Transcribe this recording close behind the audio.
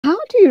How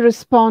do you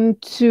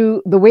respond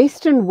to the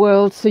Western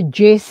world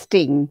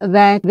suggesting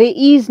that there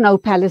is no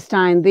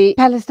Palestine?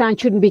 Palestine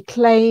shouldn't be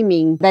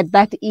claiming that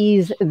that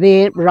is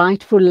their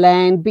rightful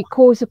land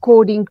because,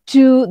 according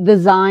to the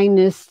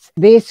Zionists,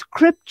 their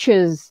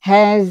scriptures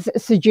has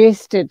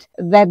suggested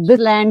that the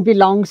land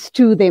belongs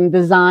to them,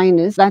 the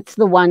Zionists. That's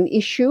the one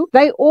issue.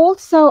 They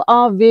also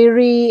are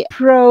very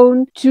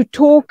prone to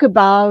talk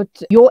about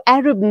your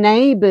Arab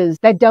neighbors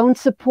that don't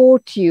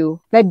support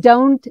you, that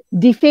don't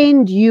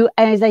defend you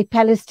as a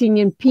Palestinian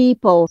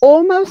people,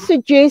 almost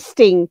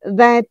suggesting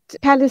that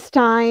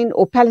Palestine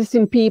or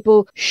Palestinian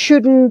people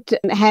shouldn't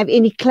have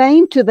any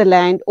claim to the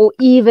land or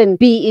even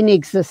be in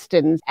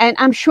existence. And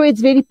I'm sure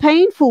it's very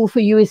painful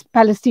for you as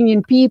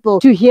Palestinian people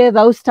to hear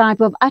those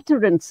type of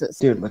utterances.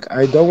 Dude, look,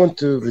 I don't want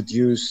to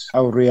reduce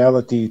our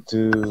reality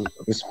to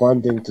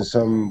responding to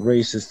some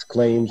racist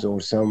claims or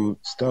some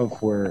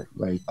stuff where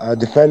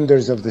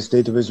defenders of the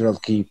state of Israel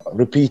keep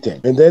repeating.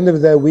 At the end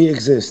of the day, we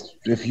exist.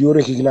 If you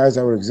recognize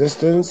our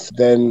existence,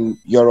 then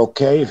you're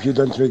okay. If you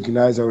don't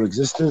recognize our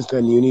existence,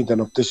 then you need an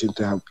optician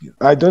to help you.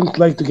 I don't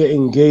like to get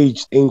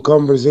engaged in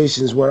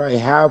conversations where I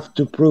have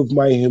to prove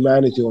my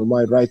humanity or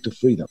my right to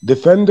freedom.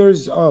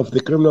 Defenders of the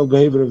criminal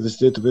behavior of the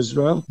state of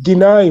Israel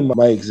deny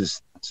my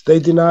existence. They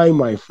deny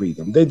my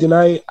freedom. They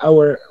deny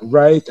our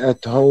right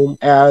at home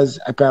as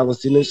a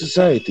Palestinian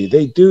society.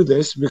 They do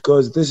this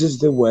because this is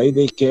the way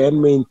they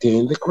can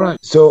maintain the crime.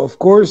 So, of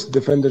course,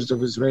 defenders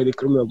of Israeli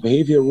criminal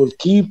behavior will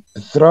keep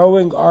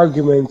throwing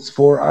arguments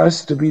for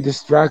us to be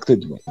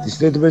distracted with. The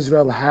state of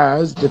Israel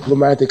has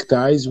diplomatic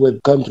ties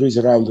with countries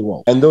around the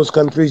world. And those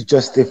countries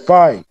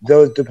justify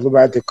those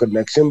diplomatic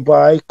connections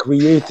by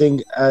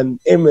creating an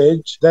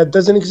image that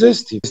doesn't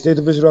exist here. The state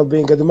of Israel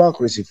being a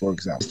democracy, for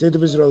example. The state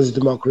of Israel is a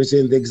democracy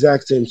in the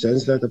exact same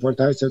sense that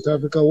apartheid South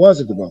Africa was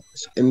a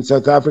democracy. In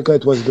South Africa,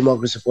 it was a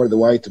democracy for the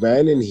white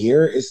man, and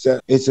here it's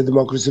a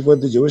democracy for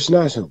the Jewish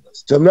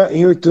nationalists. So I'm not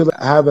here to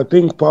have a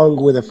ping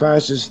pong with a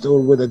fascist or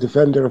with a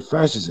defender of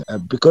fascism,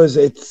 because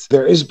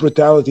there is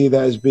brutality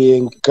that is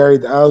being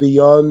carried out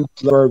beyond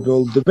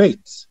verbal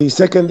debates. The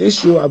second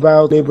issue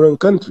about neighboring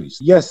countries.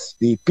 Yes,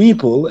 the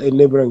people in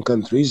neighboring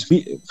countries,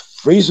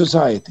 free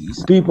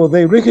societies, people,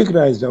 they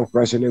recognize the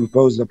oppression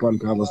imposed upon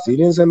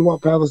Palestinians and what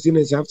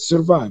Palestinians have to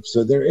survive.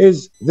 So there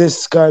is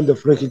this kind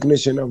of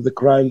recognition of the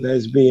crime that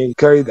is being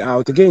carried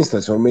out against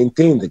us or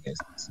maintained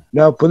against us.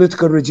 Now,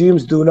 political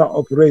regimes do not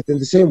operate in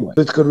the same way.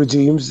 Political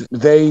regimes,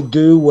 they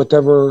do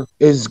whatever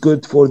is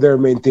good for their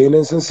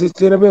maintenance and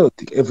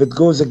sustainability. If it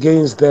goes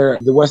against the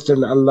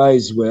Western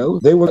allies' will,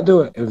 they will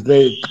do it. If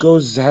it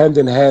goes hand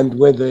in hand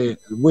with the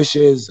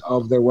wishes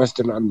of their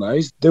Western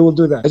allies, they will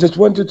do that. I just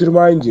wanted to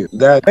remind you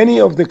that many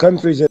of the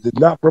countries that did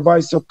not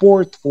provide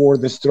support for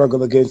the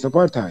struggle against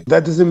apartheid.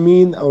 That doesn't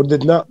mean or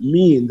did not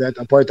mean that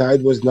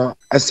apartheid was not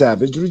a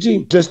savage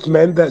regime. It just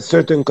meant that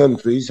certain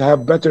countries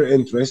have better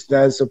interest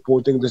than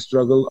supporting the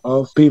struggle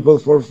of people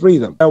for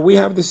freedom. Now we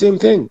have the same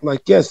thing.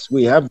 Yes,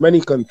 we have many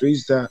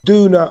countries that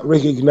do not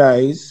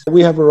recognize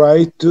we have a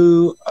right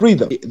to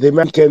freedom. The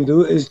man can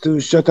do is to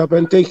shut up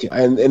and take it.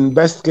 And in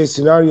best case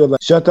scenario,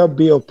 shut up,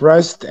 be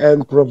oppressed,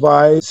 and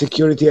provide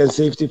security and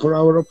safety for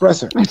our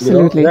oppressor.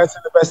 Absolutely. That's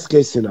the best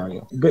case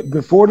scenario. But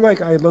before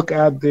I look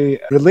at the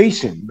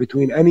relation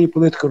between any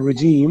political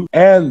regime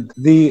and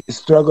the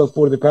struggle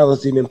for the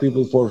Palestinian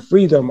people for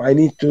freedom, I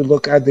need to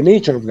look at the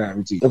nature of that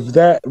regime. If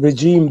that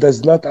regime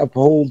does not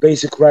uphold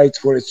basic rights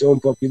for its own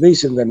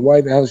population, then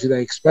why the hell should I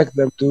expect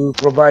them to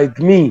provide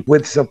me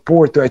with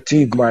support to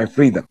achieve my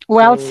freedom?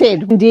 Well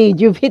said. Indeed,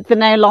 you've hit the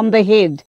nail on the head.